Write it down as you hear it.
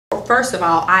first of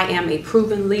all, I am a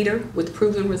proven leader with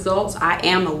proven results. I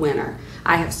am a winner.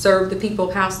 I have served the people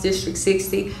of House District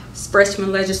 60,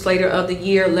 Freshman Legislator of the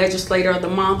Year, Legislator of the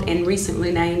Month, and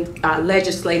recently named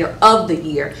Legislator of the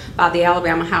Year by the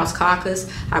Alabama House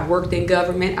Caucus. I've worked in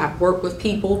government. I've worked with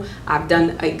people. I've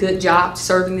done a good job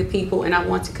serving the people, and I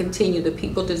want to continue. The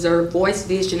people deserve voice,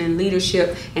 vision, and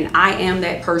leadership, and I am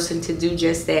that person to do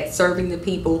just that, serving the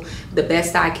people the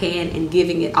best I can and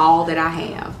giving it all that I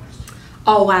have.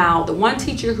 Oh wow, the one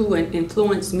teacher who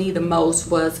influenced me the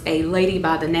most was a lady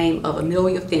by the name of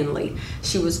Amelia Finley.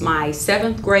 She was my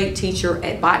 7th grade teacher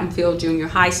at Bottonfield Junior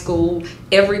High School.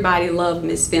 Everybody loved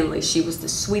Miss Finley. She was the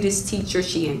sweetest teacher.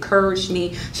 She encouraged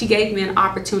me. She gave me an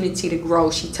opportunity to grow.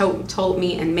 She told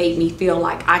me and made me feel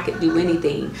like I could do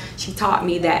anything. She taught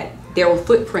me that there were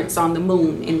footprints on the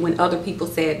moon, and when other people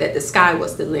said that the sky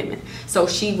was the limit. So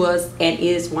she was and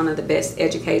is one of the best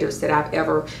educators that I've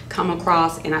ever come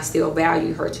across, and I still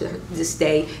value her to this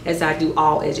day, as I do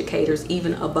all educators,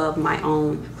 even above my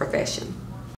own profession.